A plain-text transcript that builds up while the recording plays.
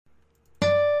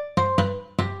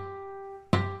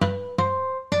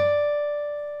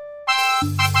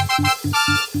Morning.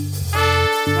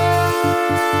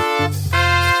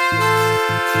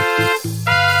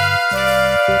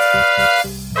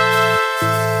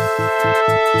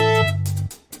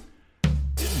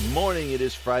 It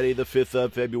is Friday, the 5th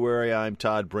of February. I'm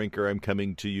Todd Brinker. I'm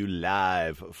coming to you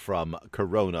live from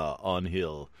Corona on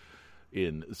Hill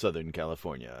in Southern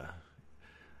California.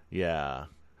 Yeah.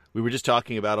 We were just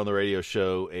talking about on the radio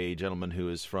show a gentleman who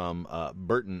is from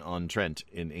Burton-on-Trent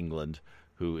in England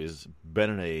who has been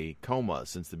in a coma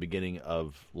since the beginning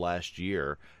of last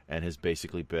year and has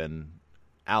basically been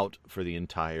out for the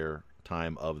entire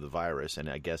time of the virus, and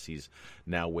I guess he's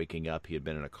now waking up. He had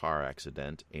been in a car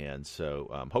accident, and so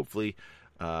hopefully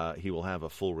he will have a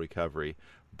full recovery.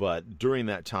 But during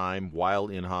that time, while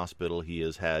in hospital, he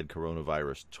has had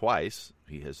coronavirus twice.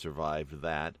 He has survived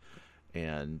that,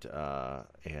 and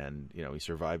you know, he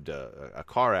survived a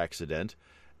car accident,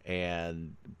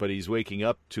 but he's waking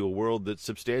up to a world that's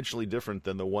substantially different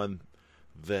than the one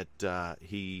that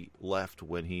he left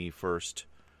when he first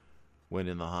went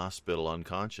in the hospital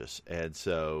unconscious. And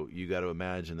so you got to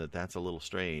imagine that that's a little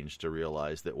strange to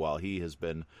realize that while he has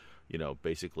been, you know,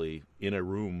 basically in a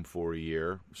room for a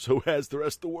year, so has the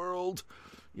rest of the world.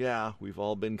 Yeah, we've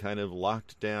all been kind of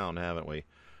locked down, haven't we?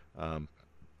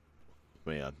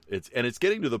 Man, it's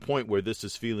getting to the point where this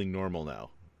is feeling normal now.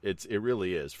 It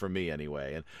really is, for me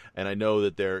anyway. And I know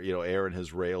that Aaron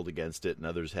has railed against it, and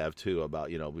others have too, about,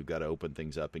 we've got to open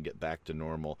things up and get back to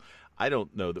normal. I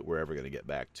don't know that we're ever going to get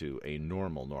back to a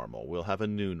normal. We'll have a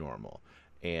new normal.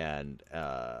 And,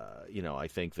 I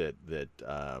think that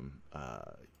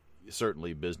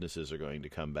certainly businesses are going to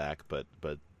come back, but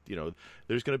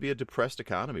there's going to be a depressed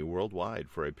economy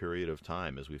worldwide for a period of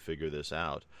time as we figure this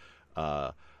out.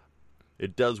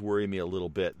 It does worry me a little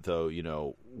bit, though.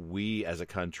 We as a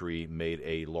country made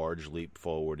a large leap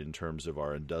forward in terms of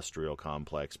our industrial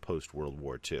complex post-World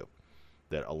War II.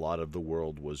 That a lot of the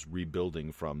world was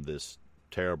rebuilding from this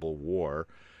terrible war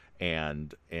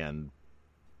and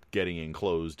getting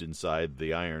enclosed inside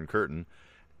the Iron Curtain.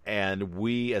 And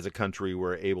we as a country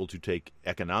were able to take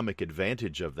economic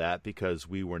advantage of that because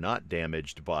we were not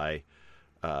damaged by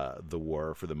the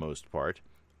war for the most part.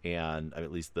 And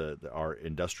at least our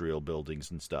industrial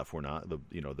buildings and stuff were not.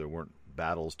 There weren't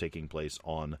battles taking place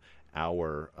on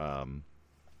our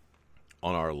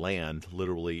land,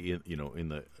 literally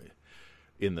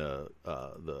in the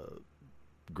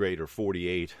greater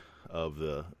 48 of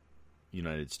the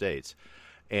United States.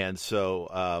 And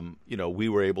so, we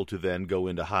were able to then go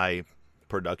into high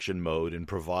production mode and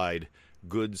provide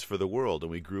goods for the world.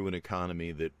 And we grew an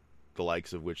economy that the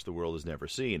likes of which the world has never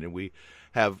seen. And we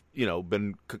have,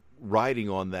 been riding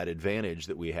on that advantage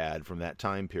that we had from that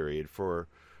time period for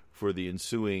the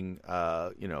ensuing,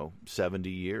 70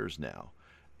 years now.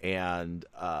 And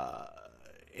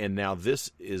now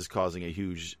this is causing a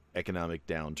huge economic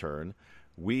downturn.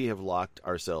 We have locked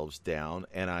ourselves down,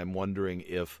 and I'm wondering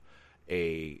if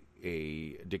a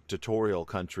dictatorial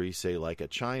country, say like a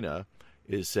China,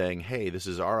 is saying, hey, this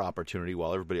is our opportunity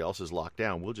while everybody else is locked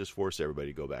down. We'll just force everybody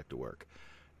to go back to work.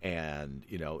 And,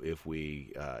 if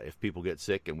people get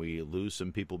sick and we lose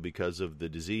some people because of the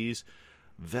disease,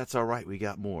 that's all right. We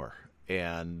got more.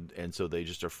 And so they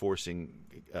just are forcing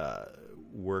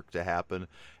work to happen.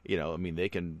 They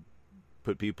can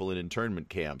put people in internment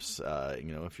camps.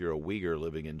 If you're a Uyghur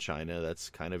living in China, that's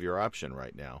kind of your option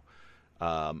right now.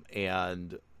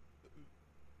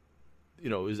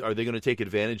 Are they going to take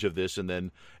advantage of this and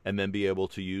then be able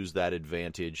to use that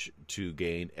advantage to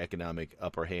gain economic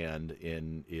upper hand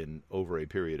in over a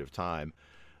period of time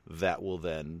that will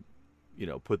then,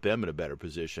 put them in a better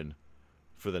position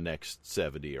for the next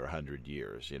 70 or 100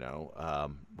 years?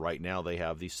 Right now they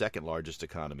have the second largest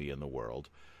economy in the world,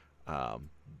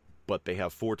 but they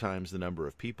have 4 times the number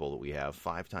of people that we have,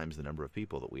 5 times the number of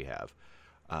people that we have.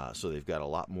 So they've got a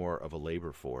lot more of a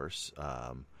labor force.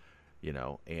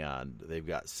 And they've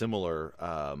got similar,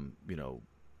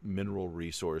 mineral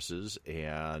resources.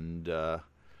 And, I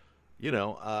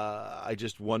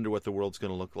just wonder what the world's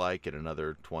going to look like in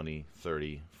another 20,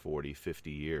 30, 40,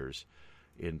 50 years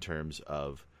in terms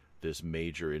of this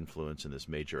major influence and this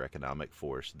major economic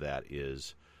force that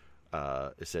is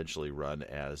essentially run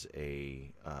as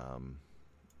a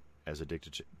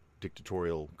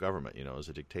dictatorial government, as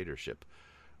a dictatorship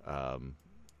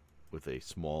with a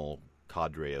small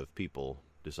cadre of people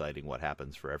deciding what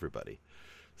happens for everybody.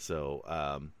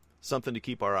 So something to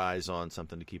keep our eyes on,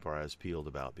 something to keep our eyes peeled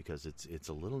about, because it's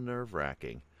a little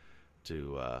nerve-wracking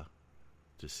to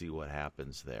see what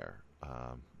happens there.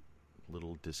 A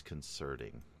little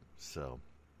disconcerting. So,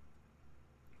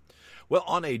 Well,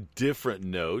 on a different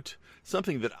note,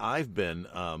 something that I've been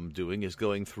doing is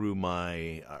going through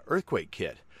my earthquake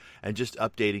kit and just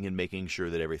updating and making sure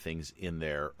that everything's in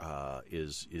there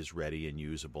is ready and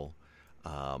usable.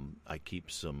 I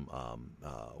keep some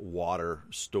water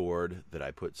stored that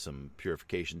I put some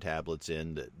purification tablets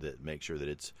in that make sure that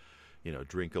it's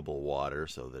drinkable water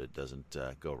so that it doesn't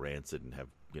go rancid and have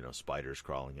spiders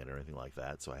crawling in or anything like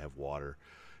that. So I have water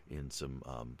in some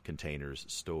containers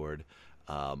stored.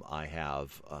 I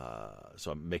have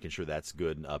so I'm making sure that's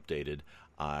good and updated.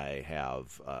 I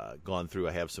have gone through.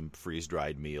 I have some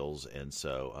freeze-dried meals, and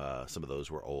so some of those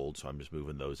were old, so I'm just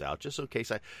moving those out just in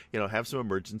case I, have some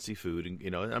emergency food.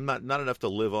 And I'm not enough to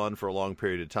live on for a long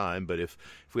period of time. But if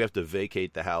we have to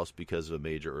vacate the house because of a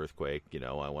major earthquake,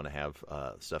 I want to have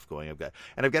stuff going. I've got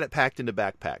it packed into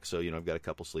backpacks. So I've got a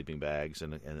couple sleeping bags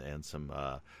and some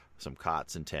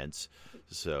cots and tents.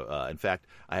 So, in fact,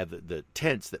 I have the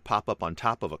tents that pop up on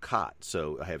top of a cot.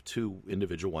 So I have two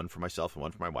individual, one for myself and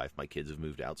one for my wife. My kids have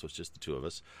moved out, so it's just the two of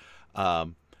us.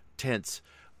 Tents.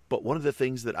 But one of the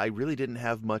things that I really didn't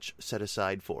have much set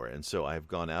aside for, and so I've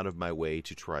gone out of my way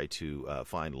to try to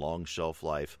find long shelf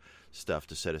life stuff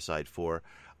to set aside for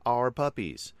our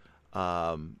puppies.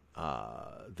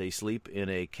 They sleep in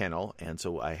a kennel, and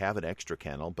so I have an extra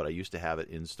kennel, but I used to have it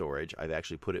in storage. I've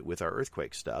actually put it with our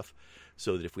earthquake stuff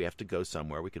so that if we have to go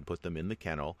somewhere, we can put them in the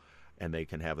kennel and they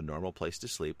can have a normal place to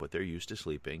sleep, what they're used to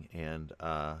sleeping, and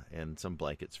some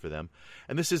blankets for them.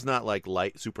 And this is not like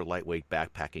super lightweight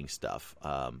backpacking stuff.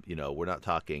 We're not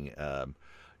talking, $200,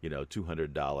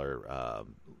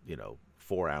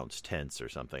 4-ounce tents or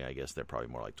something. I guess they're probably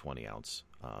more like 20-ounce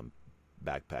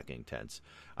backpacking tents.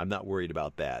 I'm not worried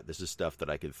about that. This is stuff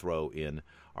that I could throw in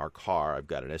our car. I've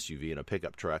got an SUV and a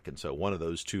pickup truck, and so one of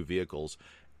those two vehicles,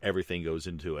 everything goes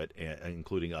into it,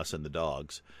 including us and the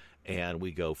dogs, and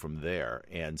we go from there.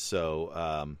 And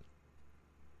so,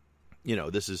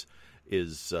 this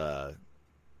is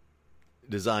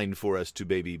designed for us to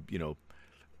maybe,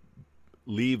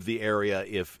 leave the area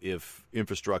if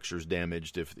infrastructure's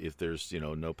damaged, if there's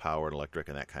no power and electric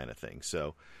and that kind of thing.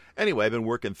 So anyway, I've been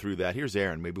working through that. Here's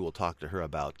Erin. Maybe we'll talk to her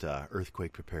about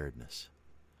earthquake preparedness.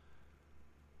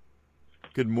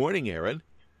 Good morning, Erin.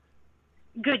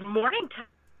 Good morning,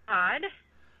 Todd.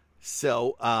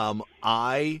 So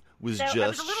I was just I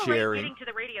was a little sharing. late getting to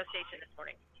the radio station this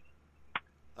morning.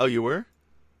 Oh, you were?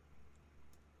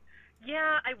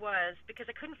 Yeah, I was, because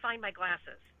I couldn't find my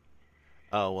glasses.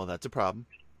 Oh, well, that's a problem.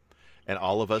 And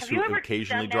all of us Have you who ever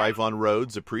occasionally done that? drive on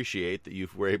roads appreciate that you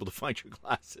were able to find your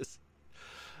glasses.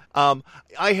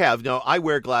 I have. No, I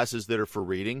wear glasses that are for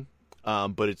reading,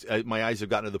 but it's my eyes have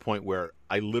gotten to the point where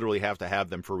I literally have to have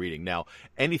them for reading. Now,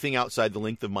 anything outside the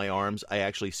length of my arms, I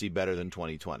actually see better than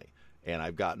 20/20. And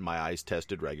I've gotten my eyes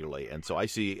tested regularly, and so I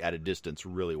see at a distance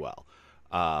really well.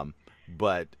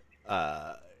 But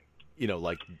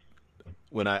like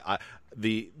when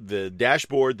the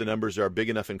dashboard, the numbers are big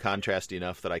enough and contrasty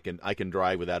enough that I can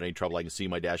drive without any trouble. I can see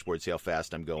my dashboard, see how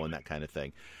fast I'm going, that kind of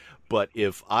thing. But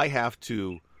if I have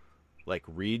to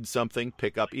read something,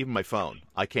 pick up even my phone,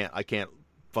 I can't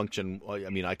function. I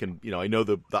mean, I can, I know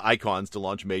the icons to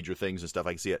launch major things and stuff.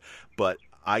 I can see it, but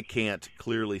I can't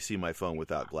clearly see my phone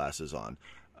without glasses on.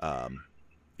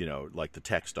 Like the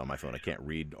text on my phone, I can't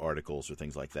read articles or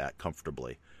things like that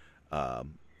comfortably. I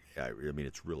mean,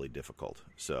 it's really difficult.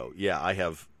 So yeah, I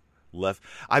have left.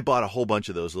 I bought a whole bunch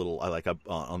of those little.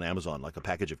 On Amazon, like a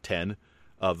package of 10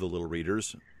 of the little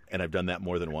readers, and I've done that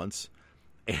more than once.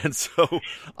 And so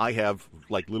I have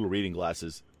little reading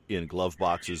glasses in glove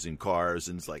boxes in cars,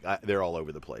 and it's they're all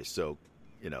over the place. So,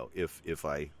 if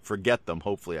I forget them,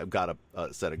 hopefully I've got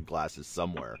a set of glasses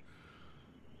somewhere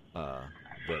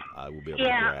that I will be able to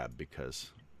grab,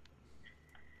 because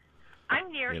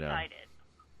I'm nearsighted.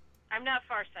 I'm not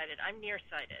farsighted. I'm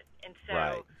nearsighted, and so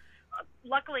right.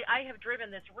 Luckily I have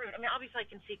driven this route. I mean, obviously I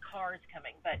can see cars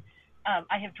coming, but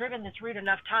I have driven this route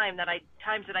enough times that I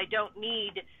don't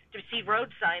need to see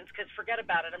road signs, because forget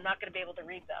about it. I'm not going to be able to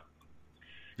read them.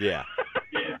 Yeah.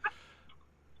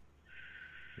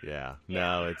 Yeah.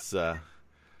 No, it's the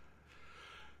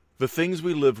things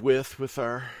we live with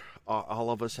our all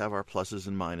of us have our pluses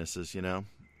and minuses,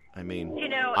 I mean,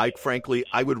 I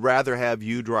would rather have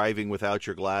you driving without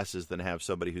your glasses than have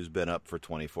somebody who's been up for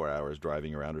 24 hours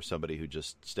driving around, or somebody who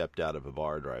just stepped out of a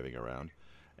bar driving around,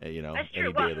 That's any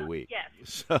true. day of the week.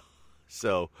 Yes.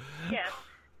 So. Yes.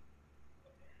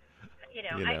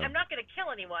 I'm not going to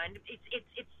kill anyone.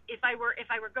 It's if I were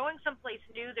going someplace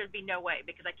new, there'd be no way,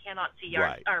 because I cannot see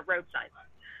road signs.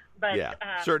 But yeah,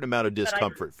 certain amount of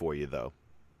discomfort for you, though.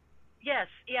 Yes,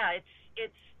 yeah,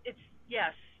 it's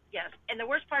yes. And the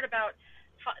worst part about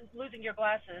losing your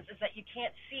glasses is that you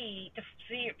can't see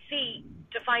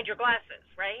to find your glasses,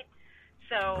 right?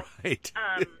 So, right.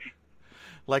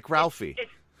 Like Ralphie.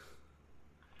 It's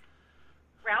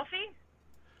Ralphie?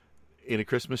 In A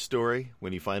Christmas Story,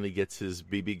 when he finally gets his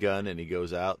BB gun and he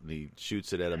goes out and he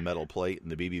shoots it at a metal plate,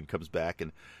 and the BB comes back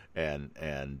and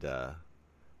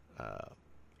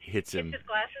hits him.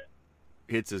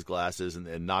 Hits his glasses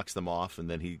and knocks them off, and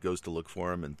then he goes to look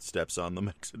for them and steps on them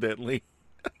accidentally.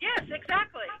 Yes,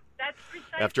 exactly. That's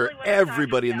precisely After what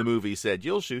everybody I'm in the talking movie said,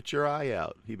 "You'll shoot your eye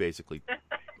out," he basically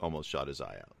almost shot his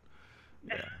eye out.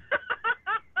 Yeah.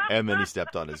 And then he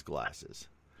stepped on his glasses.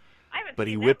 But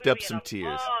he whipped up some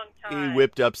tears. He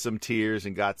whipped up some tears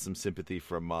and got some sympathy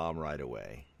from Mom right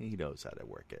away. He knows how to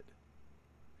work it.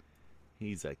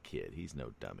 He's a kid. He's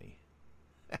no dummy.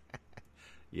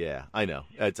 Yeah, I know.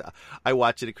 I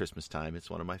watch it at Christmas time. It's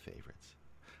one of my favorites.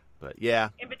 But yeah,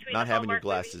 not having your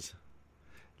glasses.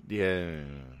 Yeah.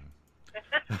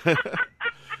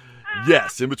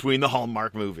 Yes, in between the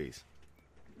Hallmark movies.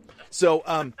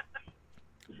 So,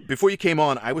 before you came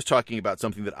on, I was talking about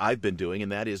something that I've been doing,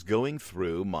 and that is going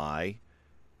through my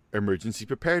emergency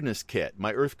preparedness kit,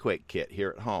 my earthquake kit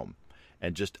here at home,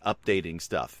 and just updating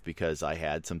stuff, because I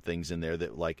had some things in there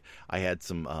that, like, I had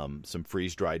some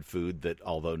freeze-dried food that,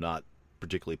 although not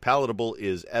particularly palatable,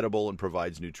 is edible and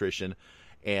provides nutrition,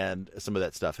 and some of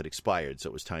that stuff had expired, so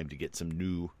it was time to get some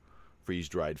new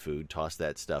freeze-dried food, toss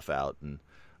that stuff out, and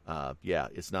yeah,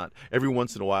 it's not. Every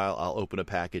once in a while, I'll open a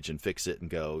package and fix it and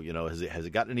go, you know, has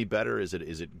it gotten any better? Is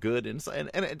it good?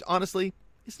 And honestly,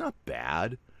 it's not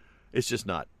bad. It's just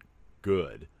not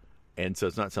good. And so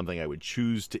it's not something I would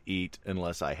choose to eat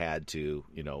unless I had to.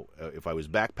 You know, if I was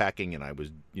backpacking and I was,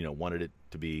 you know, wanted it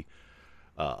to be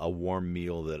a warm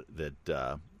meal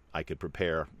that I could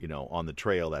prepare, you know, on the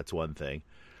trail, that's one thing.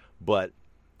 But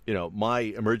you know, my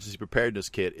emergency preparedness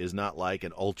kit is not like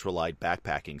an ultralight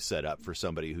backpacking setup for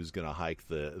somebody who's going to hike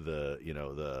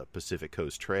the Pacific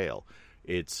Coast Trail.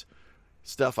 It's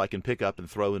stuff I can pick up and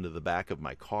throw into the back of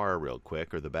my car real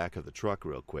quick, or the back of the truck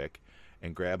real quick,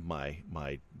 and grab my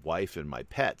wife and my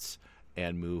pets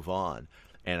and move on.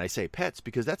 And I say pets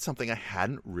because that's something I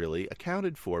hadn't really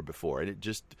accounted for before. And it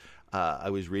just, I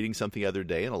was reading something the other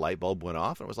day and a light bulb went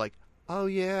off and I was like, oh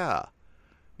yeah.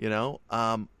 You know,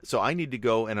 so I need to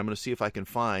go and I'm going to see if I can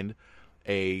find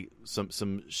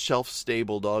some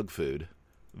shelf-stable dog food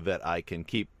that I can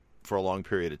keep for a long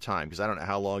period of time, because I don't know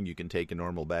how long you can take a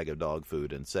normal bag of dog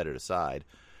food and set it aside.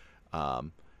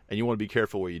 And you want to be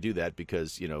careful where you do that,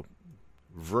 because, you know,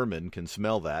 vermin can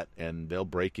smell that and they'll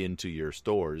break into your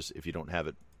stores if you don't have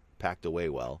it packed away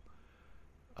well.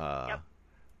 Yep.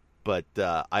 But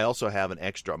I also have an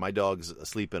extra. My dog's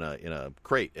asleep in a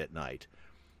crate at night.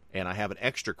 And I have an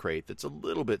extra crate that's a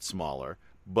little bit smaller,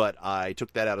 but I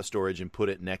took that out of storage and put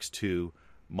it next to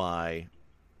my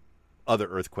other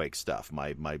earthquake stuff,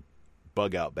 my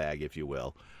bug out bag, if you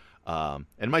will. And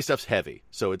my stuff's heavy,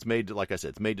 so it's made to, like I said,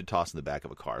 it's made to toss in the back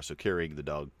of a car. So carrying the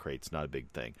dog crate's not a big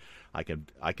thing. I can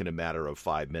in a matter of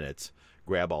 5 minutes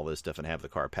grab all this stuff and have the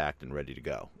car packed and ready to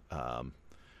go.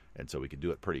 And so we could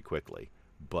do it pretty quickly.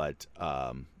 But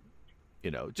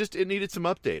you know, just it needed some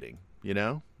updating. You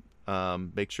know.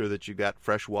 Make sure that you got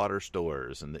fresh water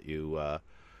stores and that you,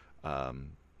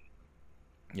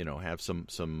 you know, have some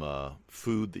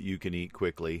food that you can eat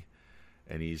quickly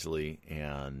and easily,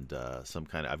 and some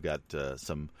kind of. I've got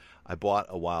I bought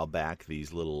a while back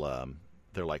these little.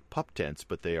 They're like pup tents,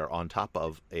 but they are on top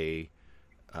of a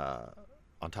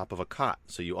cot.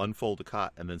 So you unfold the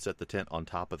cot and then set the tent on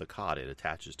top of the cot. It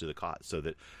attaches to the cot so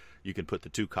that you can put the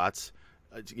two cots.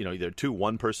 You know, they're two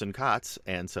one-person cots,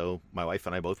 and so my wife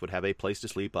and I both would have a place to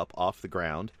sleep up off the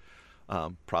ground,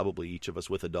 probably each of us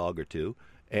with a dog or two,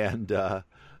 and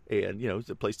you know, it's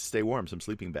a place to stay warm, some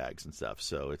sleeping bags and stuff.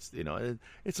 So it's, you know,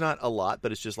 it's not a lot,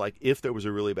 but it's just like if there was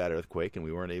a really bad earthquake and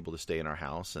we weren't able to stay in our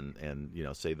house, and you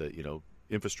know, say the, you know,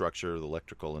 infrastructure, the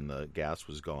electrical and the gas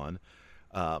was gone,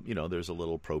 you know, there's a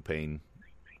little propane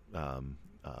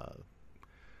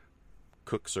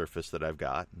cook surface that I've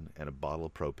got, and a bottle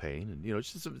of propane, and you know,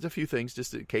 just a few things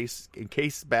just in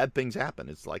case bad things happen.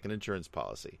 It's like an insurance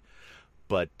policy.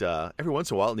 But every once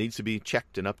in a while, it needs to be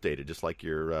checked and updated, just like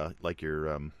your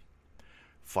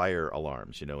fire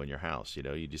alarms, you know, in your house. You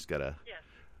know, you just gotta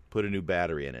put a new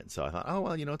battery in it. So I thought, oh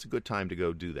well, you know, it's a good time to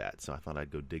go do that. So I thought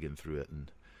I'd go digging through it and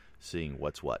seeing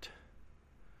what's what.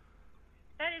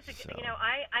 That is a good. You know,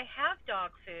 I have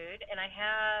dog food and I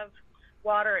have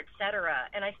water, etc.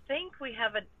 And I think we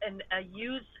have a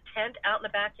used tent out in the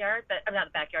backyard, but not in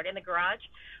the backyard, in the garage.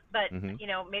 But you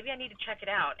know, maybe I need to check it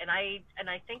out. And I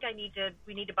think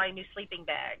we need to buy new sleeping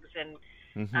bags. And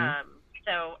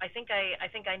so I think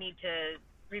I need to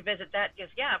revisit that.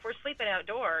 Because if we're sleeping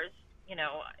outdoors, and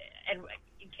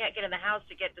you can't get in the house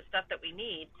to get the stuff that we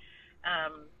need,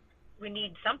 we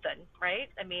need something, right?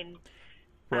 I mean,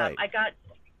 right. I've got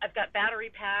battery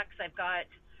packs. I've got,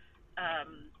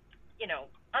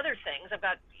 other things.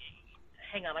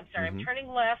 Hang on, I'm sorry. I'm turning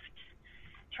left.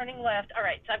 All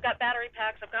right, so I've got battery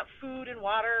packs. I've got food and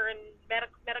water and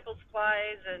medical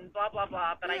supplies and blah, blah,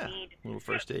 blah. But I need a little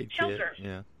first aid shelter.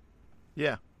 Kit.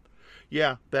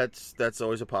 Yeah, that's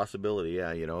always a possibility.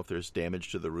 Yeah, if there's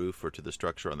damage to the roof or to the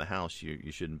structure on the house,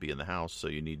 you shouldn't be in the house. So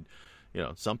you need,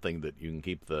 something that you can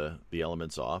keep the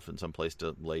elements off and some place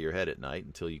to lay your head at night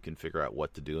until you can figure out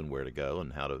what to do and where to go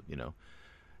and how to,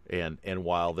 and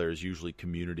while there's usually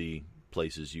community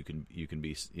places you can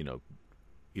be,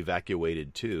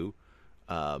 evacuated to,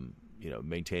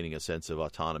 maintaining a sense of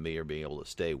autonomy or being able to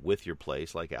stay with your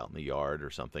place, like out in the yard or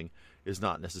something, is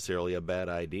not necessarily a bad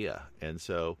idea. And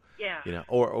so,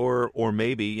 or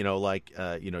maybe,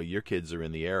 your kids are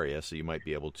in the area, so you might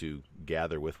be able to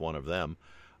gather with one of them.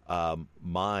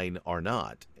 Mine are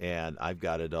not. And I've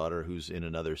got a daughter who's in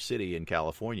another city in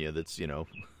California that's,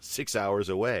 6 hours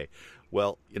away.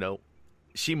 Well,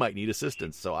 she might need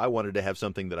assistance. So I wanted to have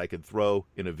something that I could throw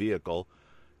in a vehicle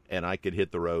and I could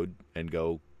hit the road and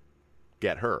go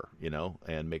get her,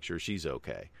 and make sure she's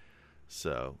okay.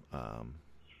 So,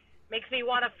 makes me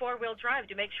want a 4-wheel drive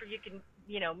to make sure you can,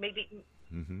 maybe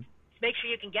make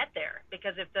sure you can get there,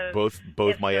 because if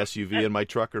both my SUV and my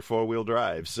truck are 4-wheel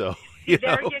drive, so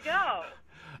there you go.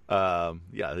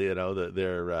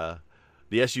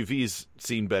 The SUV's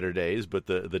seen better days, but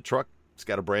the truck's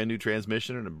got a brand new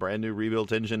transmission and a brand new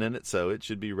rebuilt engine in it, so it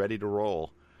should be ready to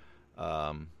roll.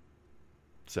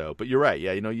 But you're right.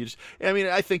 Yeah,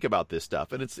 I think about this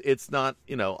stuff, and it's not,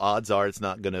 odds are it's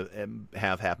not going to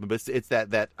have happen, but it's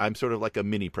that I'm sort of like a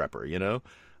mini prepper,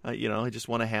 I just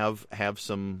want to have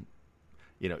some,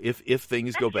 if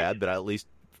things go bad, that I at least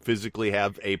physically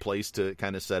have a place to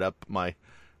kind of set up my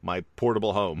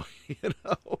portable home,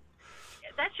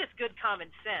 That's just good common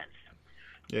sense.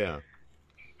 Yeah.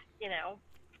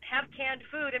 Have canned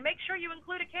food and make sure you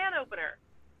include a can opener.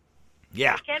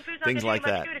 Yeah, canned food's not things like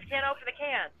that. Good if you can't open the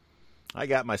can. I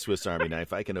got my Swiss Army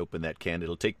knife. I can open that can.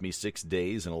 It'll take me 6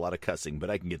 days and a lot of cussing, but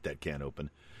I can get that can open.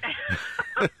 Oh,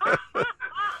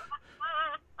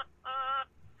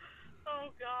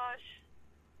 gosh.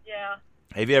 Yeah.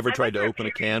 Have you ever tried to open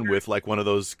a can with like one of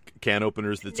those can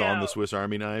openers that's on the Swiss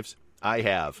Army knives? I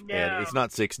have, and it's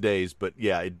not 6 days, but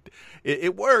yeah,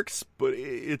 it works. But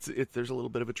there's a little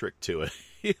bit of a trick to it,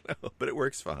 but it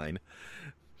works fine.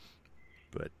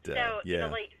 But yeah.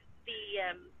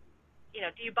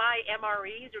 Do you buy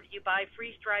MREs or do you buy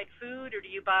freeze-dried food or do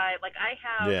you buy, like I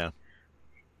have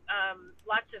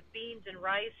lots of beans and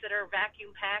rice that are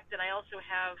vacuum packed, and I also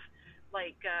have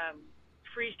like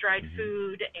freeze-dried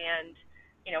food and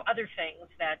other things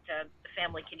that the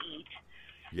family can eat.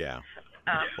 Yeah.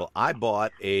 Well, I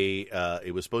bought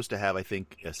it was supposed to have, I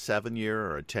think, a 7-year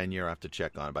or a 10-year. I have to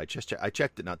check on it, but I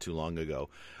checked it not too long ago.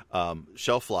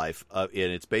 Shelf life, and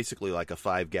it's basically like a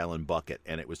 5-gallon bucket,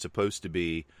 and it was supposed to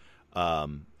be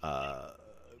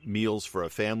meals for a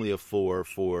family of 4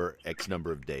 for X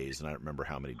number of days, and I don't remember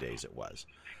how many days it was.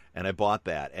 And I bought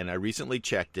that, and I recently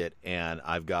checked it, and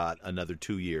I've got another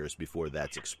 2 years before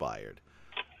that's expired.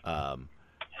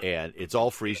 And it's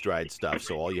all freeze-dried stuff,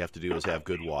 so all you have to do is have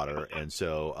good water. And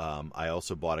so I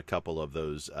also bought a couple of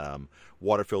those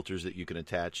water filters that you can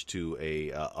attach to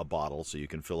a bottle, so you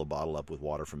can fill a bottle up with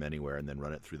water from anywhere and then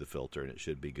run it through the filter, and it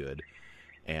should be good.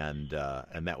 And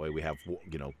that way we have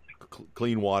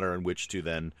clean water in which to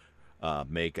then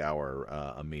make our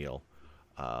a meal,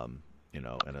 and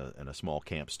a small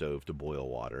camp stove to boil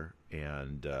water.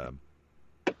 And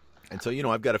so,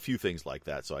 I've got a few things like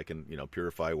that, so I can,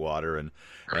 purify water and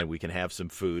we can have some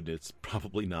food. It's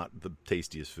probably not the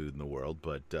tastiest food in the world,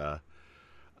 but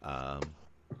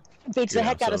beats the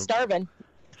heck out of starving.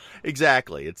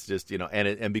 Exactly. It's just,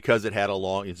 and because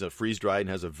it's a freeze dried and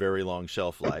has a very long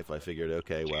shelf life, I figured,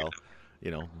 okay, well,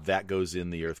 that goes in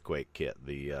the earthquake kit,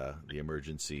 the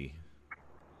emergency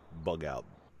bug out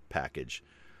package,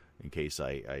 in case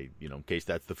in case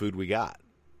that's the food we got,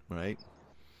 right?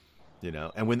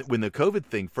 And when the COVID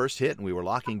thing first hit and we were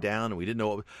locking down and we didn't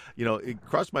know what, it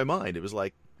crossed my mind. It was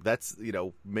like, that's,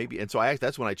 maybe. And so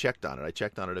that's when I checked on it. I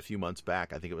checked on it a few months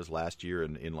back. I think it was last year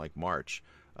in like March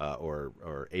or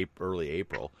early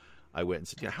April. I went and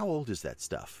said, how old is that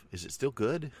stuff? Is it still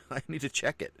good? I need to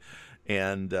check it.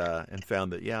 And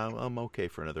found that, I'm okay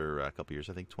for another couple years.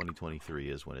 I think 2023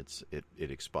 is when it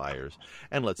expires.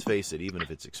 And let's face it, even if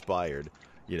it's expired,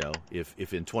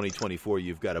 if in 2024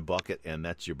 you've got a bucket and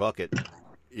that's your bucket,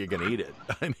 you're going to eat it.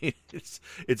 I mean,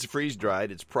 it's freeze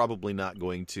dried. It's probably not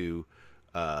going to,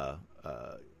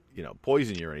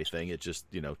 poison you or anything. It just,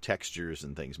 textures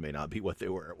and things may not be what they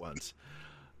were at once.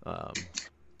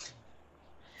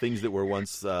 Things that were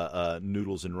once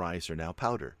noodles and rice are now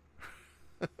powder.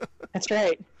 That's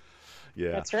right.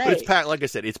 Yeah, that's right. But it's packed. Like I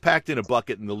said, it's packed in a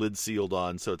bucket and the lid's sealed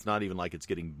on, so it's not even like it's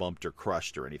getting bumped or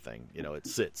crushed or anything. It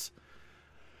sits.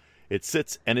 It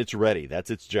sits and it's ready. That's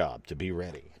its job, to be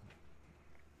ready.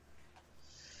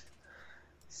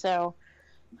 So,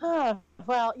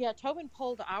 Tobin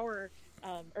pulled our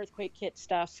earthquake kit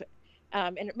stuff,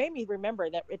 and it made me remember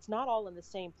that it's not all in the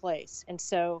same place. And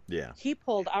so he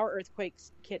pulled our earthquake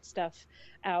kit stuff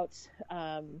out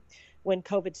when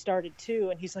COVID started too.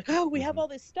 And he's like, oh, we have all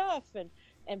this stuff.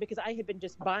 And because I had been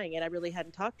just buying it, I really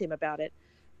hadn't talked to him about it.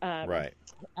 Right.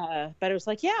 But it was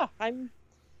like,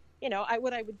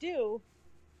 what I would do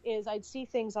is I'd see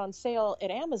things on sale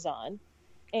at Amazon,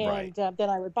 and then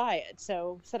I would buy it.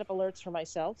 So set up alerts for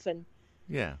myself, and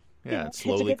and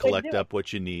slowly collect up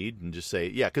what you need, and just say,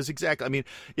 because exactly. I mean,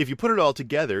 if you put it all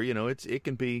together, it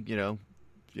can be $400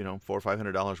 or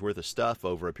 $500 worth of stuff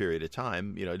over a period of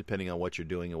time. Depending on what you're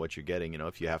doing and what you're getting.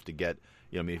 If you have to get,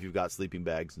 if you've got sleeping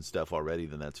bags and stuff already,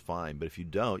 then that's fine. But if you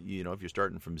don't, if you're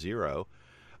starting from zero.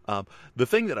 The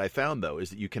thing that I found, though, is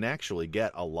that you can actually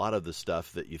get a lot of the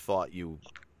stuff that you thought that you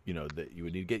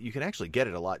would need to get. You can actually get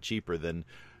it a lot cheaper than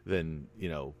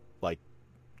like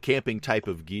camping type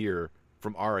of gear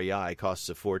from REI costs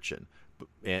a fortune,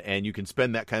 and you can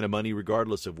spend that kind of money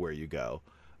regardless of where you go,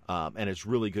 and it's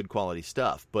really good quality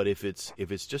stuff. But if it's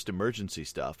just emergency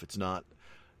stuff, it's not.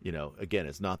 Again,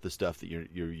 it's not the stuff that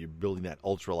you're building that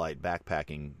ultralight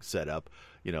backpacking setup.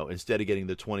 Instead of getting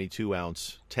the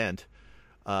 22-ounce tent.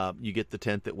 You get the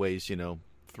tent that weighs,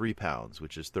 3 pounds,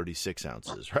 which is 36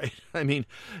 ounces, right? I mean,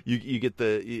 you get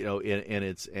the,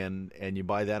 and you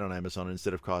buy that on Amazon.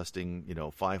 Instead of costing,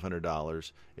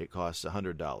 $500, it costs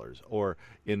 $100. Or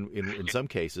in some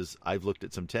cases, I've looked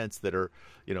at some tents that are,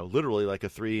 literally like a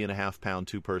 3.5 pound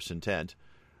 2-person tent.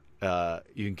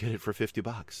 You can get it for $50,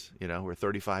 or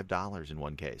 $35 in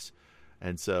one case.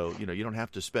 And so, you don't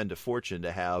have to spend a fortune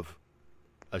to have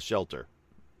a shelter.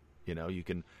 You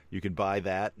can buy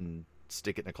that and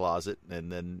stick it in a closet,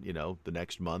 and then the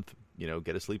next month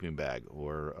get a sleeping bag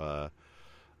or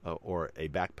a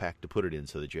backpack to put it in,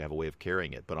 so that you have a way of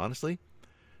carrying it. But honestly,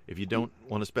 if you don't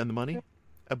want to spend the money,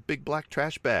 a big black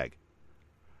trash bag.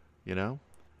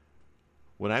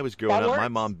 When I was growing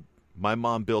up, my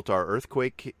mom built our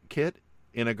earthquake kit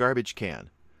in a garbage can.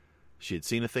 She had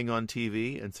seen a thing on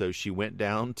TV, and so she went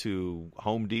down to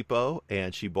Home Depot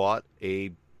and she bought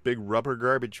a big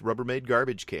Rubbermaid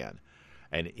garbage can,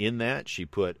 and in that she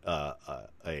put there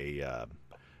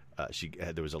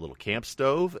was a little camp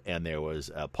stove, and there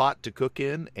was a pot to cook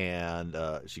in, and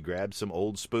she grabbed some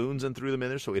old spoons and threw them in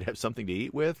there so we'd have something to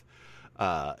eat with,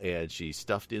 and she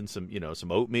stuffed in some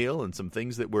some oatmeal and some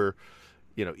things that were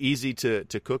easy to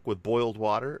cook with boiled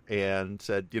water, and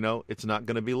said, it's not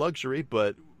going to be luxury,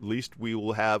 but at least we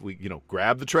will have,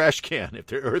 grab the trash can. If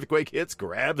the earthquake hits,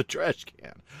 grab the trash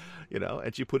can.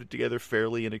 And she put it together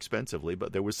fairly inexpensively,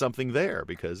 but there was something there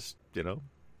because, you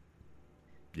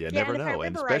never know.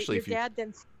 And especially if your dad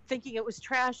then thinking it was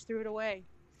trash, threw it away.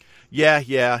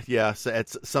 Yeah. So at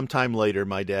some time later,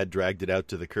 my dad dragged it out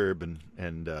to the curb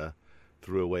and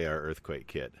threw away our earthquake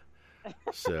kit.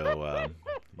 So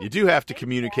you do have to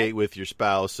communicate with your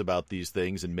spouse about these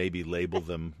things and maybe label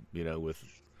them, with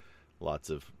lots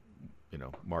of,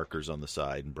 markers on the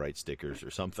side and bright stickers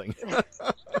or something.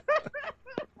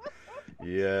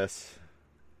 Yes.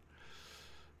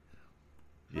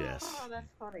 Oh, that's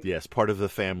funny. Yes, part of the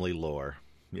family lore.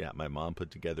 Yeah, my mom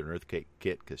put together an earthquake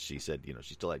kit because she said,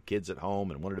 she still had kids at home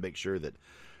and wanted to make sure that,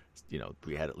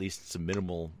 we had at least some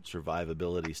minimal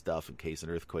survivability stuff in case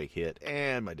an earthquake hit.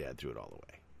 And my dad threw it all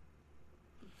away.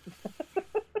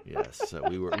 Yes, so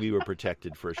we were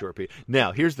protected for a short period.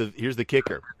 Now, here's the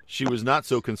kicker. She was not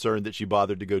so concerned that she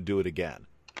bothered to go do it again.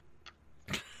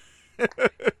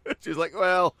 She was like,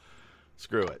 well,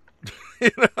 screw it.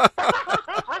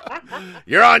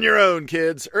 You're on your own,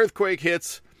 kids. Earthquake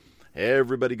hits.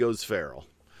 Everybody goes feral.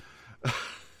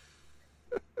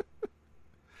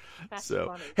 That's so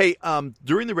funny. Hey,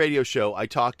 during the radio show, I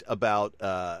talked about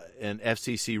an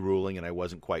FCC ruling, and I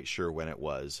wasn't quite sure when it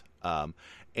was.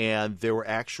 And there were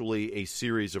actually a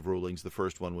series of rulings. The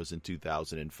first one was in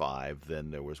 2005.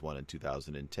 Then there was one in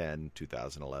 2010,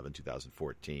 2011,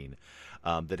 2014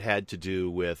 that had to do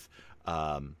with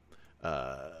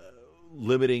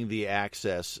limiting the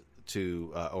access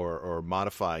to or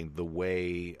modifying the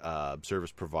way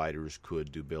service providers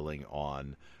could do billing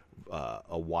on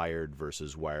a wired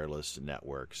versus wireless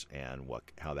networks and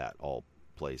how that all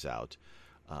plays out.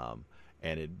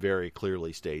 And it very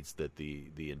clearly states that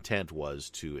the intent was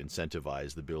to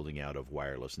incentivize the building out of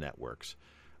wireless networks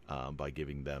by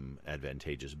giving them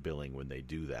advantageous billing when they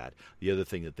do that. The other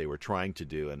thing that they were trying to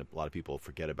do, and a lot of people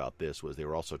forget about this, was they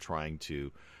were also trying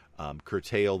to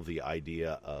curtail the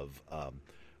idea of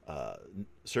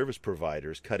service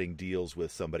providers cutting deals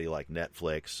with somebody like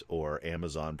Netflix or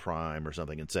Amazon Prime or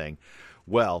something and saying,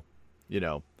 well,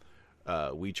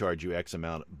 we charge you X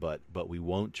amount, but we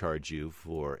won't charge you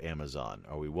for Amazon,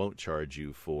 or we won't charge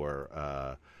you for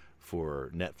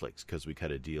Netflix because we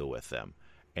cut a deal with them.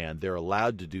 And they're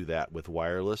allowed to do that with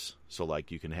wireless. So,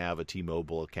 like, you can have a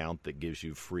T-Mobile account that gives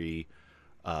you free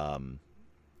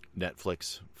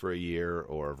Netflix for a year,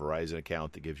 or a Verizon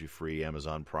account that gives you free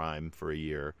Amazon Prime for a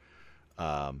year.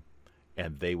 And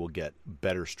they will get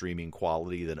better streaming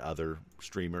quality than other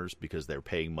streamers because they're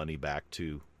paying money back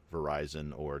to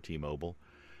Verizon or T-Mobile,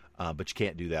 but you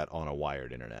can't do that on a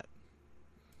wired internet.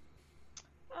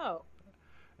 Oh.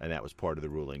 And that was part of the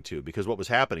ruling too, because what was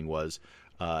happening was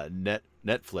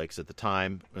Netflix at the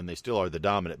time, and they still are the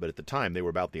dominant, but at the time they were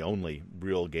about the only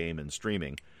real game in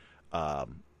streaming.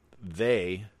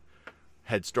 They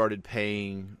had started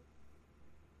paying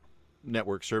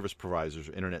network service providers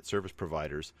or internet service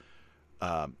providers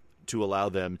to allow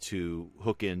them to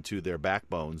hook into their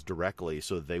backbones directly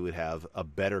so that they would have a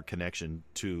better connection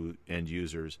to end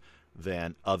users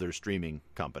than other streaming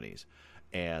companies.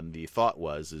 And the thought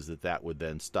is that would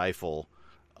then stifle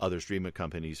other streaming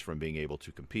companies from being able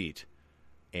to compete.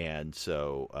 And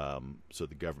so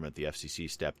the government, the FCC,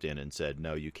 stepped in and said,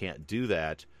 no, you can't do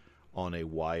that on a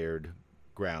wired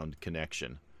ground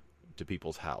connection to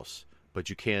people's house. But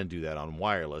you can do that on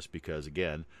wireless because,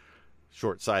 again,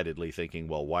 short-sightedly thinking,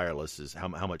 well, wireless is how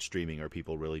much streaming are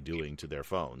people really doing to their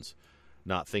phones,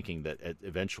 not thinking that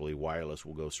eventually wireless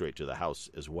will go straight to the house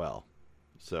as well.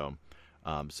 So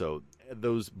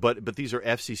those, but these are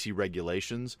FCC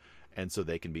regulations, and so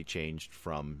they can be changed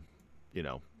from,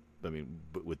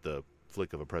 with the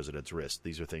flick of a president's wrist.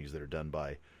 These are things that are done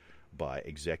by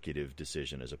executive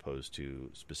decision as opposed to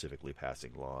specifically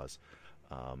passing laws.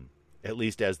 At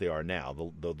least as they are now,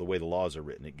 the way the laws are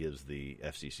written, it gives the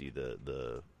FCC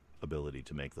the ability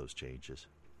to make those changes.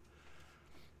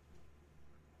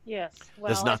 Yes.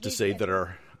 Well, that's not to say that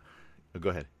our. Oh, go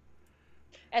ahead.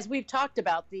 As we've talked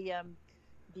about, the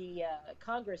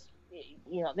Congress,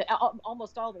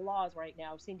 almost all the laws right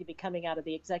now seem to be coming out of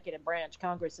the executive branch.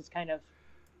 Congress is kind of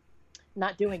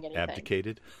not doing anything.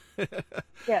 Abdicated.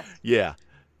 Yes. Yeah.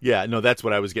 Yeah, no, that's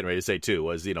what I was getting ready to say too.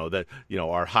 Was that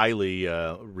our highly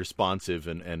responsive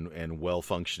and well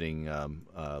functioning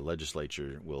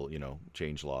legislature will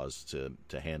change laws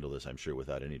to handle this, I'm sure,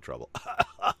 without any trouble.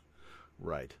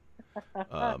 Right.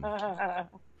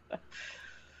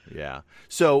 Yeah.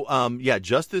 So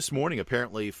just this morning,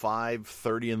 apparently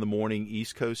 5:30 in the morning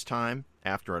East Coast time,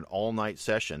 after an all-night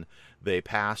session, they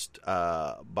passed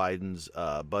Biden's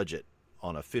budget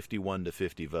on a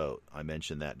 51-50 vote. I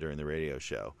mentioned that during the radio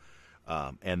show,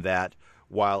 and that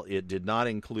while it did not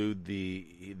include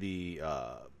the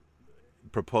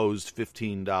proposed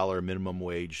 $15 minimum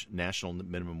wage, national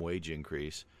minimum wage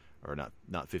increase, or not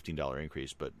 $15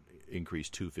 increase, but increase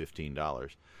to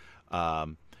 $15.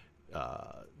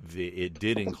 It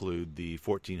did include the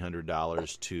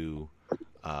 $1,400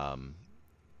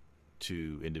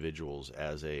 to individuals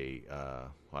as a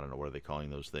I don't know, what are they calling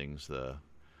those things, the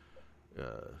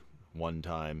one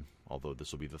time, although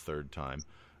this will be the third time.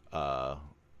 I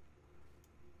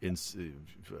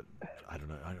don't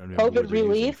know. COVID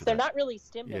relief. They're not really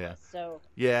stimulus. Yeah. So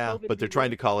yeah, COVID but they're relief.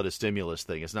 trying to call it a stimulus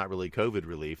thing. It's not really COVID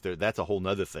relief. That's a whole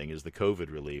other thing. Is the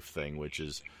COVID relief thing, which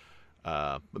is,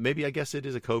 but maybe I guess it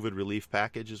is a COVID relief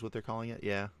package, is what they're calling it.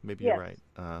 Yeah, maybe Yes.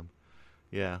 You're right.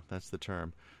 Yeah, that's the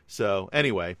term. So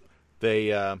anyway,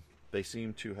 they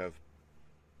seem to have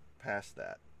passed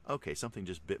that. Okay, something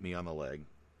just bit me on the leg.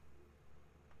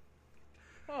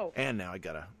 Oh. And now I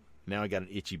got an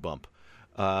itchy bump.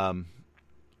 Anyhow,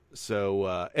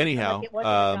 Like it wasn't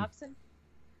a dachshund?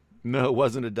 no, it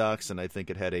wasn't a dachshund. I think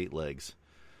it had 8 legs.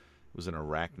 It was an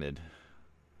arachnid,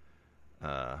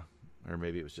 or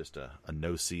maybe it was just a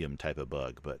no-see-um type of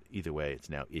bug. But either way, it's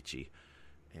now itchy,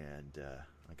 and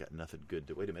I got nothing good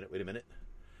to. Wait a minute.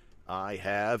 I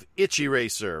have Itchy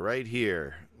Racer right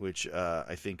here, which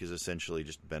I think is essentially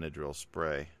just Benadryl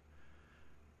spray.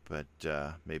 But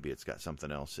maybe it's got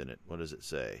something else in it. What does it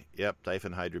say? Yep,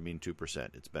 diphenhydramine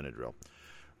 2%. It's Benadryl.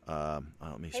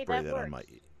 Let me spray that on my.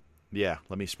 Yeah,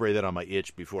 let me spray that on my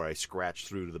itch before I scratch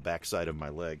through to the backside of my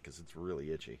leg because it's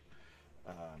really itchy.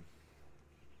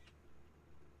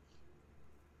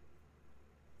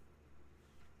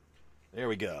 There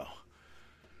we go.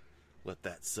 Let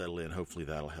that settle in. Hopefully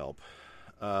that'll help.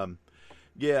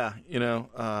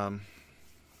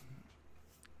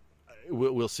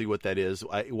 We'll see what that is.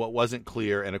 What wasn't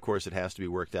clear, and of course it has to be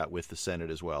worked out with the Senate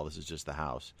as well. This is just the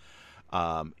House.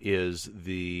 Is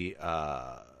the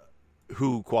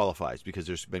who qualifies? Because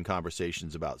there's been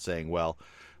conversations about saying, well,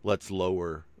 let's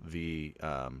lower the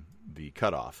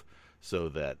cutoff so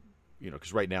that,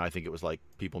 because right now I think it was like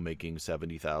people making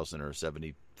 $70,000 or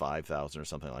 $75,000 or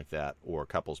something like that, or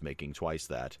couples making twice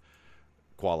that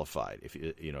qualified if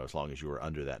as long as you were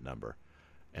under that number.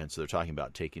 And so they're talking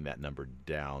about taking that number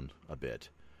down a bit.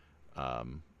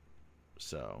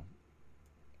 So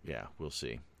yeah, we'll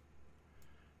see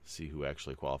who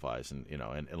actually qualifies, and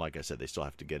like I said, they still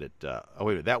have to get it. Wait a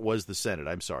minute, that was the Senate.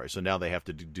 I'm sorry. So now they have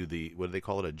to do the, what do they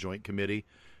call it, a joint committee,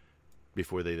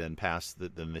 before they then pass.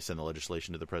 Then they send the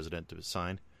legislation to the president to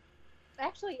sign.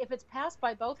 Actually, if it's passed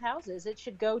by both houses, it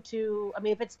should go to. I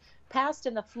mean, if it's passed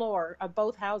in the floor of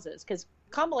both houses, because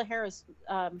Kamala Harris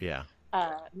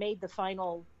made the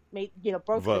final.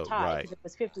 Broke vote, the tie right. because it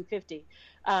was 50-50.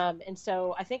 And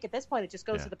so I think at this point it just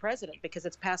goes to the president because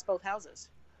it's passed both houses.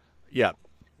 Yeah.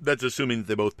 That's assuming that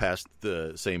they both passed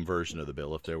the same version of the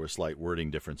bill. If there were slight wording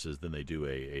differences, then they do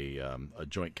a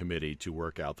joint committee to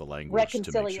work out the language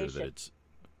to make sure that it's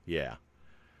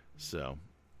So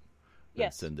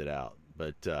send it out.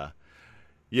 But so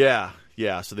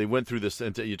they went through this.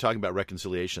 And you're talking about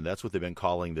reconciliation. That's what they've been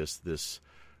calling this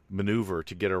maneuver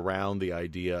to get around the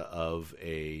idea of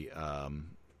a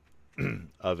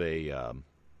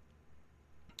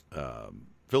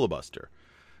filibuster.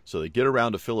 So they get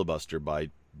around a filibuster by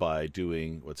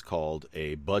doing what's called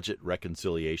a budget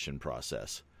reconciliation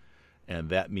process, and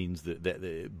that means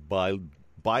that by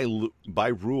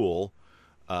rule,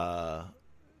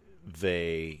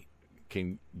 they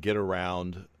can get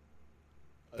around.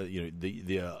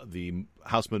 The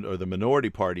Houseman or the minority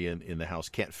party in the House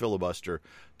can't filibuster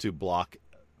to block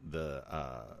the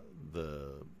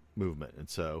movement, and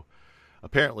so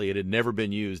apparently it had never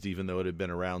been used, even though it had been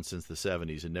around since the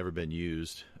 70s. It had never been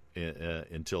used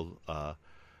until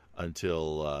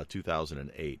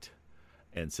 2008,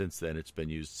 and since then it's been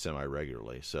used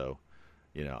semi-regularly. So,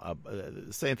 the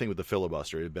same thing with the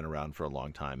filibuster. It had been around for a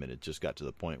long time, and it just got to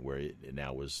the point where it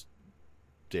now was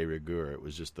de rigueur. It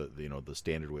was just the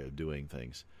standard way of doing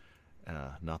things,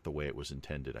 not the way it was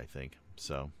intended, I think.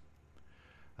 So,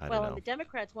 I don't know. And the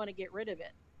Democrats want to get rid of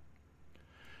it.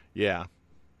 Yeah.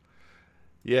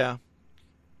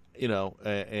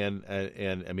 And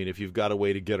I mean, if you've got a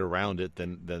way to get around it,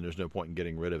 then there's no point in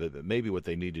getting rid of it. But maybe what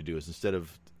they need to do is, instead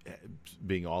of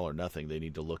being all or nothing, they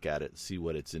need to look at it, see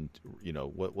what it's in.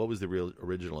 What was the real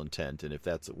original intent, and if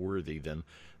that's worthy, then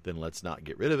let's not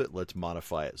get rid of it. Let's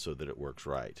modify it so that it works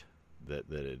right.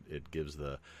 That it gives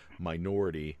the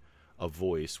minority a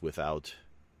voice without.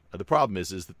 The problem is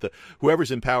that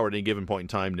whoever's in power at any given point in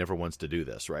time never wants to do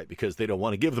this, right? Because they don't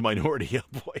want to give the minority a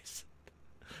voice.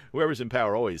 Whoever's in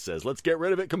power always says, let's get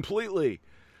rid of it completely.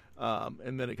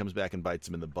 And then it comes back and bites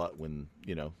them in the butt when,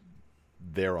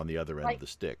 they're on the other end of the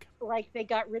stick. Like they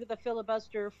got rid of the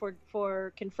filibuster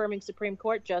for confirming Supreme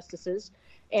Court justices.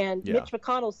 And Mitch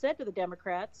McConnell said to the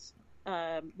Democrats,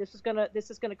 this is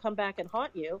gonna come back and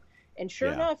haunt you. And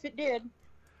sure enough, it did.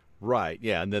 Right,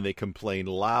 yeah. And then they complained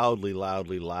loudly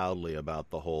about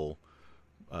the whole,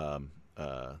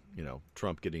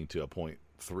 Trump getting to appoint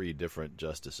 3 different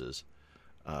justices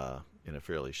in a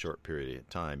fairly short period of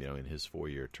time, in his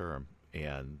 4-year term,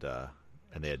 and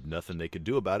they had nothing they could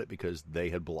do about it because they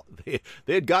had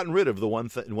gotten rid of the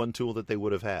one tool that they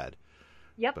would have had.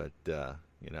 Yep. But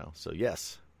so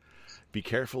yes, be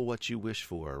careful what you wish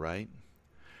for, right?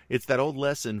 It's that old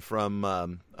lesson from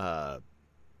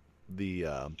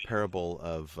the parable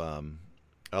of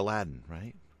Aladdin,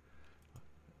 right?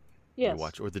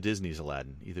 Yes. Or the Disney's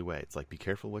Aladdin. Either way, it's like, be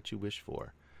careful what you wish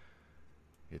for.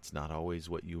 It's not always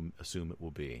what you assume it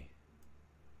will be.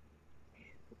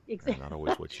 Exactly. Not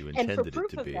always what you intended it to be. And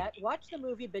for proof of that, watch the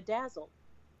movie Bedazzled.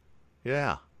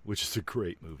 Yeah, which is a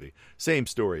great movie. Same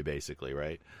story, basically,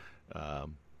 right?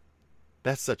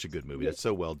 That's such a good movie. It's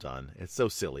so well done. It's so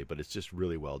silly, but it's just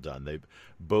really well done. They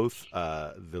both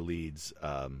the leads,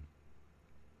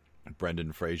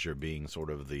 Brendan Fraser being sort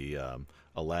of the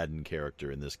Aladdin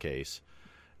character in this case,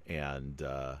 and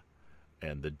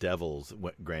the devil's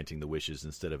granting the wishes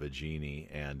instead of a genie,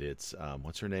 and it's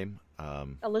what's her name?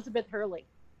 Elizabeth Hurley.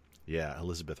 Yeah,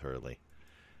 Elizabeth Hurley.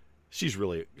 She's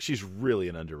really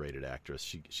an underrated actress.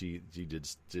 She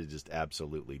just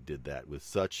absolutely did that with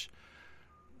such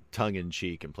tongue in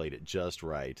cheek and played it just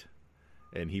right.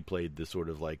 And he played the sort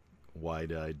of like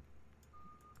wide-eyed,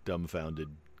 dumbfounded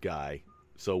guy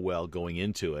so well going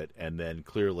into it, and then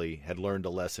clearly had learned a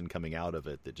lesson coming out of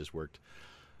it that just worked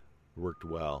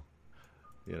well,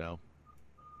 you know.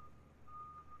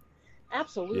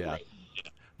 Absolutely. Yeah.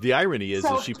 The irony is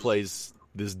that she plays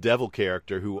this devil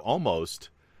character who almost,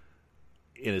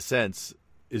 in a sense,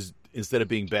 is, instead of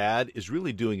being bad, is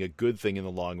really doing a good thing in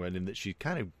the long run, in that she's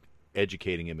kind of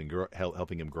educating him and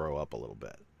helping him grow up a little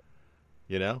bit.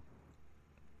 You know?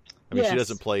 I mean, yes. She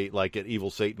doesn't play like an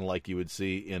evil Satan like you would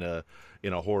see in a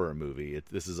horror movie.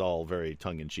 This is all very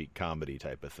tongue-in-cheek comedy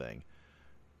type of thing.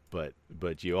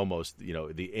 But you almost, you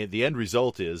know, the end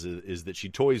result is that she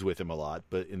toys with him a lot,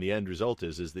 but in the end result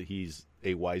is that he's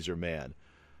a wiser man.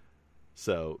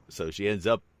 So she ends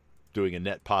up doing a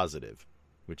net positive,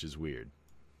 which is weird.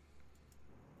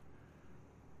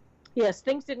 Yes,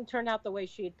 things didn't turn out the way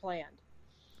she had planned.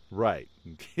 Right.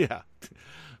 Yeah.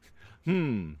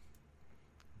 Things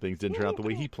didn't turn out the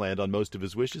way he planned on most of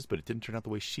his wishes, but it didn't turn out the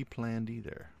way she planned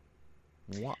either.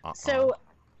 So,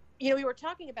 you know, we were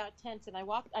talking about tents, and I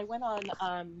went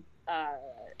on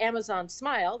Amazon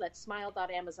Smile. That's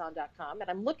smile.amazon.com, and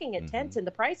I'm looking at tents, and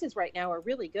the prices right now are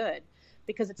really good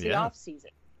because it's the off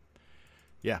season.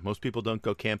 Yeah, most people don't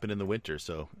go camping in the winter,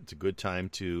 so it's a good time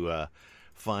to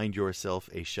find yourself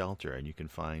a shelter, and you can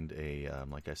find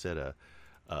like I said,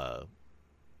 a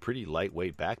pretty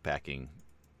lightweight backpacking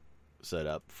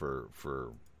setup for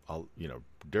you know,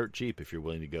 dirt cheap if you're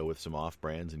willing to go with some off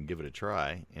brands and give it a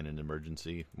try. In an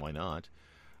emergency, why not?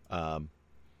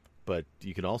 But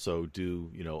you can also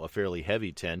do, you know, a fairly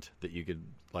heavy tent that you could,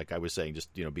 like I was saying, just,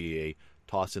 you know, be a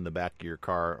toss in the back of your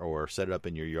car or set it up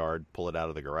in your yard, pull it out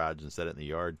of the garage and set it in the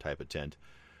yard type of tent.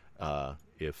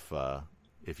 If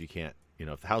you can't, you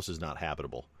know, if the house is not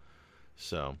habitable.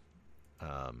 So,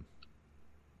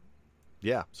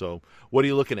 yeah. So what are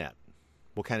you looking at?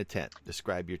 What kind of tent?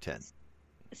 Describe your tent.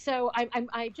 So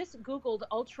I just Googled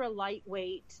ultra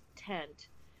lightweight tent,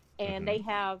 and they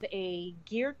have a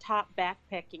gear top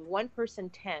backpacking 1-person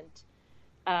tent.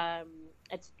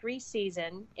 It's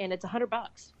 3-season, and it's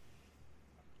 $100.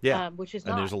 Yeah, which is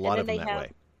and there's a lot of them that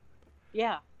way.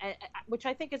 Yeah, which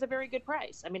I think is a very good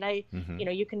price. I mean, you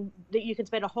know, you can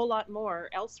spend a whole lot more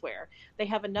elsewhere. They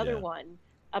have another one,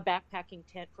 a backpacking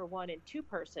tent for 1- and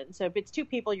 2-person. So if it's 2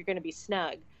 people, you're going to be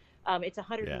snug. It's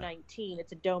 $119. Yeah.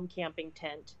 It's a dome camping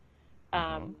tent,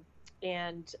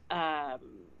 and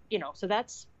you know, so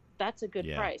that's a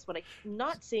good price. What I'm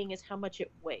not seeing is how much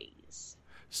it weighs.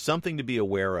 Something to be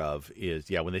aware of is,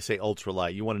 when they say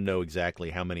ultralight, you want to know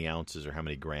exactly how many ounces or how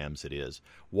many grams it is.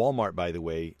 Walmart, by the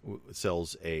way,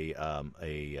 sells a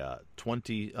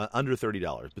 $20 under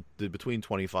 $30, but between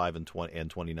 $25 and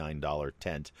 $29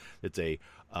 tent. It's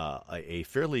a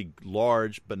fairly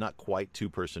large, but not quite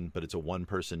 2-person, but it's a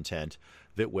 1-person tent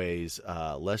that weighs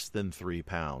less than 3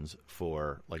 pounds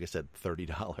for, like I said,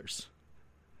 $30.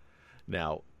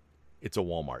 Now, it's a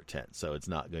Walmart tent, so it's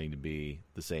not going to be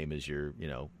the same as your, you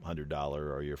know, $100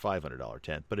 or your $500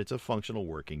 tent, but it's a functional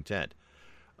working tent.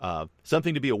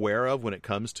 Something to be aware of when it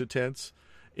comes to tents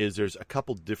is there's a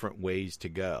couple different ways to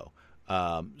go.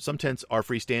 Some tents are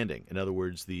freestanding. In other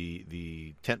words,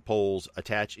 the tent poles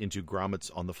attach into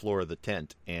grommets on the floor of the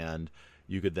tent, and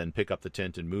you could then pick up the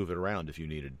tent and move it around if you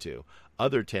needed to.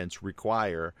 Other tents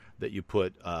require that you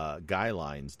put guy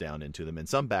lines down into them, and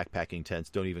some backpacking tents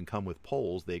don't even come with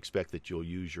poles. They expect that you'll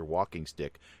use your walking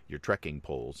stick, your trekking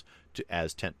poles,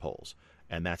 as tent poles,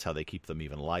 and that's how they keep them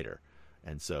even lighter.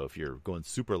 And so if you're going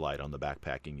super light on the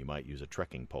backpacking, you might use a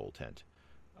trekking pole tent.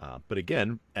 But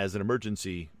again, as an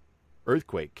emergency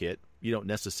earthquake kit, you don't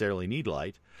necessarily need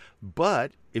light.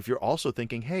 But if you're also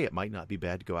thinking, hey, it might not be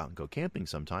bad to go out and go camping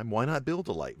sometime, why not build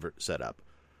a light setup?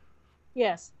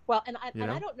 Yes. Well, and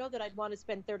I don't know that I'd want to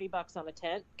spend $30 on a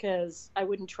tent, because I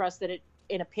wouldn't trust that it,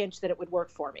 in a pinch, that it would work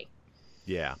for me.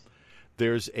 Yeah.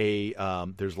 There's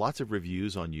lots of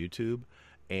reviews on YouTube,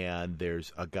 and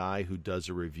there's a guy who does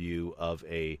a review of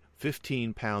a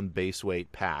 15-pound base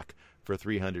weight pack for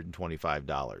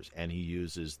 $325, and he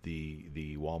uses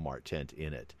the Walmart tent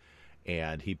in it.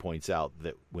 And he points out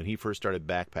that when he first started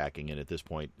backpacking, and at this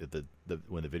point,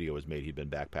 when the video was made, he'd been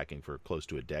backpacking for close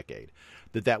to a decade,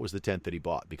 that was the tent that he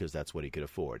bought because that's what he could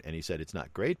afford. And he said it's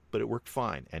not great, but it worked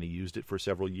fine. And he used it for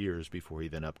several years before he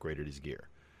then upgraded his gear.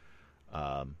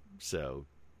 So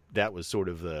that was sort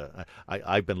of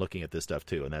I've been looking at this stuff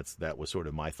too, and that was sort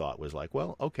of my thought, was like,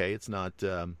 well, okay, it's not,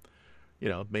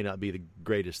 it may not be the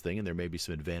greatest thing, and there may be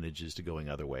some advantages to going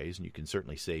other ways, and you can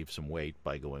certainly save some weight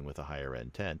by going with a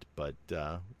higher-end tent, but,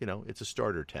 it's a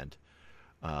starter tent.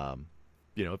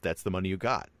 If that's the money you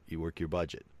got, you work your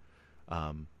budget.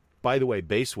 By the way,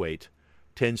 base weight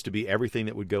tends to be everything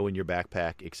that would go in your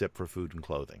backpack except for food and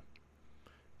clothing.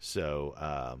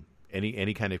 So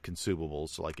any kind of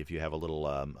consumables, like if you have a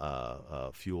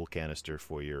little fuel canister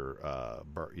for your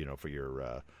for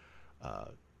your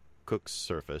cook's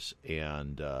surface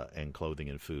and clothing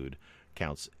and food,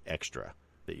 counts extra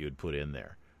that you would put in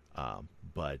there.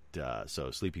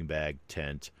 So sleeping bag,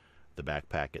 tent, the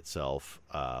backpack itself,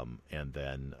 and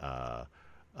then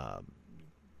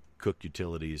cooked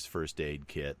utilities, first aid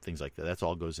kit, things like that. That's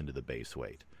all goes into the base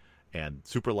weight. And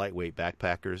super lightweight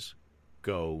backpackers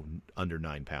go under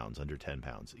 9 pounds, under 10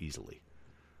 pounds easily.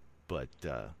 But,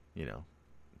 that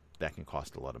can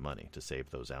cost a lot of money to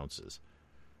save those ounces.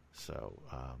 So,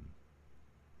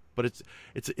 but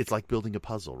it's like building a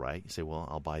puzzle, right? You say, well,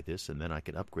 I'll buy this and then I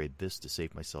can upgrade this to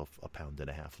save myself 1.5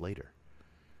 pounds later.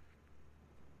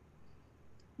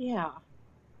 Yeah.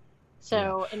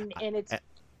 So, and it's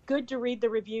good to read the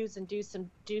reviews and do some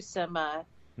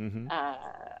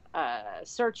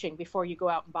searching before you go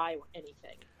out and buy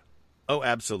anything. Oh,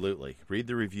 absolutely. Read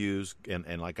the reviews,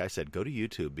 and like I said, go to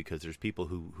YouTube, because there's people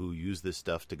who use this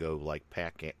stuff to go like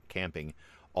camping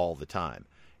all the time,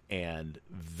 and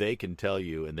they can tell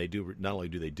you, and they do, not only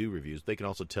do they do reviews, they can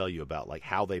also tell you about like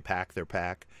how they pack their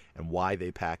pack and why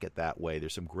they pack it that way.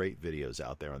 There's some great videos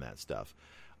out there on that stuff.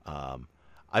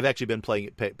 I've actually been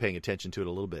paying attention to it a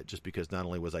little bit, just because not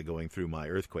only was I going through my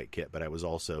earthquake kit, but I was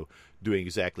also doing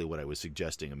exactly what I was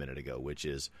suggesting a minute ago, which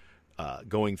is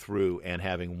going through and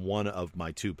having one of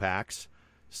my 2 packs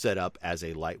set up as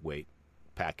a lightweight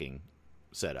packing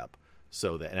setup.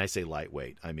 So that, and I say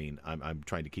lightweight, I mean I'm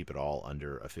trying to keep it all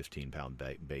under a 15-pound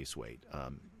base weight.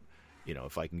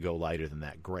 If I can go lighter than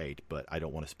that, great, but I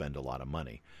don't want to spend a lot of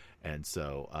money. And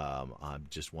so I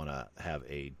just want to have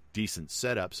a decent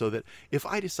setup so that if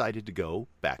I decided to go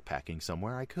backpacking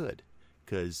somewhere, I could,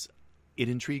 because it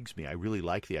intrigues me. I really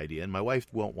like the idea, and my wife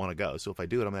won't want to go. So if I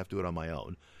do it, I'm going to have to do it on my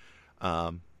own.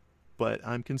 But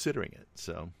I'm considering it.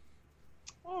 So.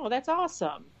 Oh, that's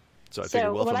awesome. So I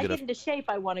figured, well, when I get into shape,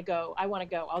 I want to go.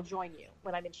 I'll join you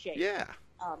when I'm in shape. Yeah.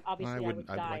 Obviously, I would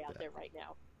die out there right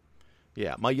now.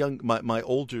 Yeah,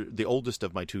 the oldest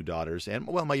of my 2 daughters, and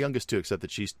my youngest too, except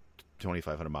that she's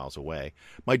 2,500 miles away.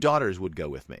 My daughters would go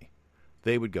with me.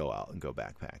 They would go out and go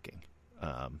backpacking,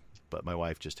 but my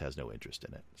wife just has no interest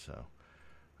in it. So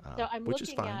I'm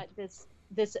looking at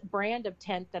this brand of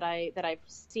tent that I've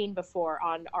seen before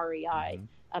on REI,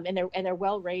 and they're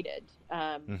well rated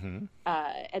at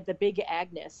the Big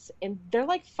Agnes, and they're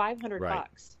like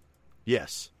 $500.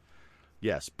 Yes,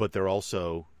 but they're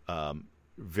also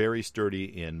very sturdy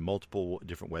in multiple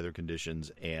different weather conditions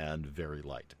and very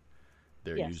light.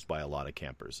 They're used by a lot of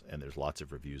campers, and there's lots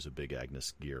of reviews of Big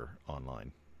Agnes gear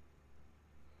online.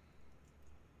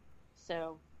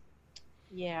 So,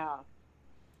 yeah.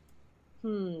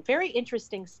 Very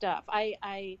interesting stuff.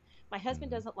 My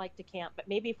husband doesn't like to camp, but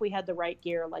maybe if we had the right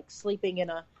gear, like sleeping in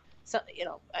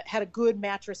had a good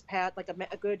mattress pad, like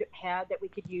a good pad that we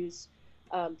could use,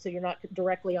 so you're not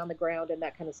directly on the ground and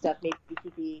that kind of stuff, maybe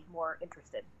he'd be more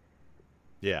interested.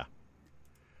 Yeah,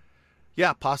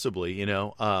 possibly.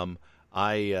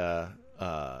 I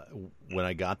when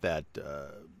I got that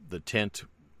the tent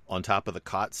on top of the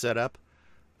cot set up,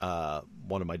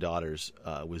 one of my daughters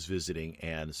was visiting,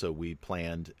 and so we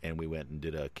planned and we went and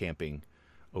did a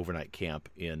overnight camp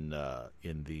in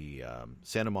the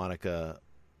Santa Monica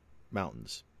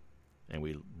mountains, and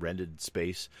we rented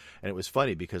space. And it was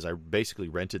funny because I basically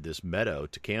rented this meadow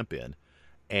to camp in,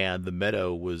 and the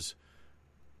meadow was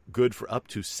good for up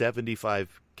to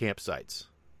 75 campsites.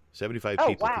 75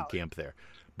 people could camp there.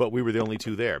 But we were the only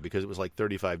 2 there because it was like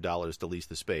 $35 to lease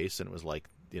the space, and it was like,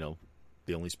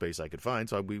 the only space I could find.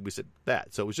 So we said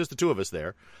that. So it was just the 2 of us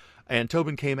there. And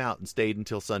Tobin came out and stayed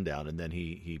until sundown, and then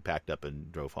he packed up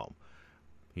and drove home.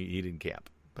 He didn't camp,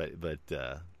 but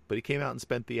he came out and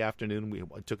spent the afternoon. We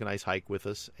took a nice hike with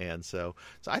us, and so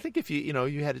I think if you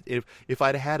had if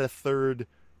I'd had a third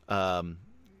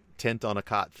tent on a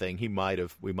cot thing, we might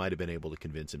have been able to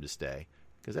convince him to stay,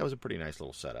 because that was a pretty nice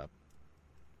little setup.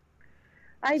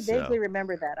 I vaguely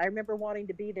remember that. I remember wanting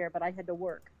to be there, but I had to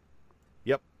work.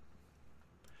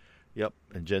 Yep.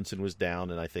 And Jensen was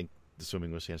down, and I think the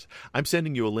swimming was yes. I'm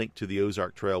sending you a link to the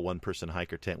Ozark Trail 1-person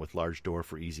hiker tent with large door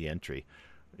for easy entry.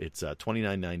 It's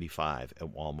 $29.95 at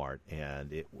Walmart,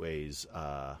 and it weighs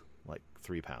like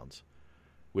 3 pounds,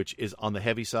 which is on the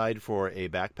heavy side for a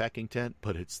backpacking tent,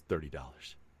 but it's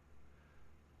 $30.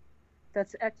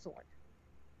 That's excellent.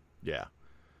 Yeah,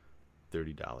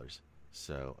 $30.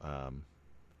 So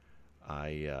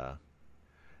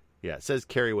it says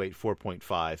carry weight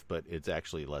 4.5, but it's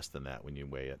actually less than that when you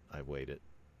weigh it. I weighed it.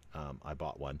 I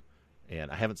bought one, and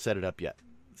I haven't set it up yet.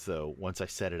 So once I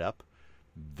set it up,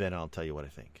 then I'll tell you what I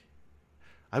think.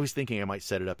 I was thinking I might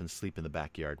set it up and sleep in the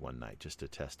backyard one night just to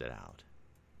test it out.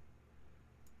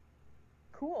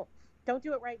 Cool. Don't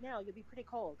do it right now. You'll be pretty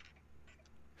cold.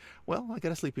 Well, I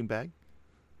got a sleeping bag.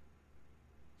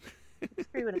 It's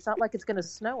true, and it's not like it's going to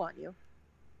snow on you.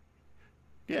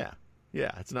 Yeah.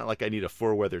 It's not like I need a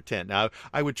 4-weather tent. Now,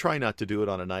 I would try not to do it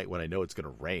on a night when I know it's going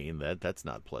to rain. That's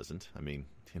not pleasant. I mean,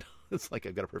 it's like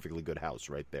I've got a perfectly good house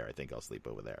right there. I think I'll sleep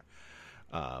over there.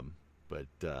 But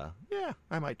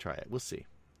I might try it. We'll see.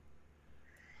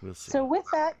 So with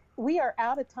that, we are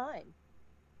out of time.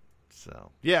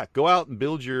 So go out and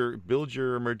build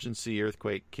your emergency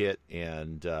earthquake kit,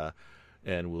 and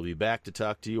we'll be back to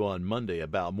talk to you on Monday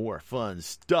about more fun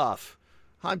stuff.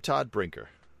 I'm Todd Brinker.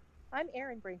 I'm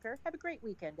Erin Brinker. Have a great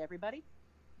weekend, everybody.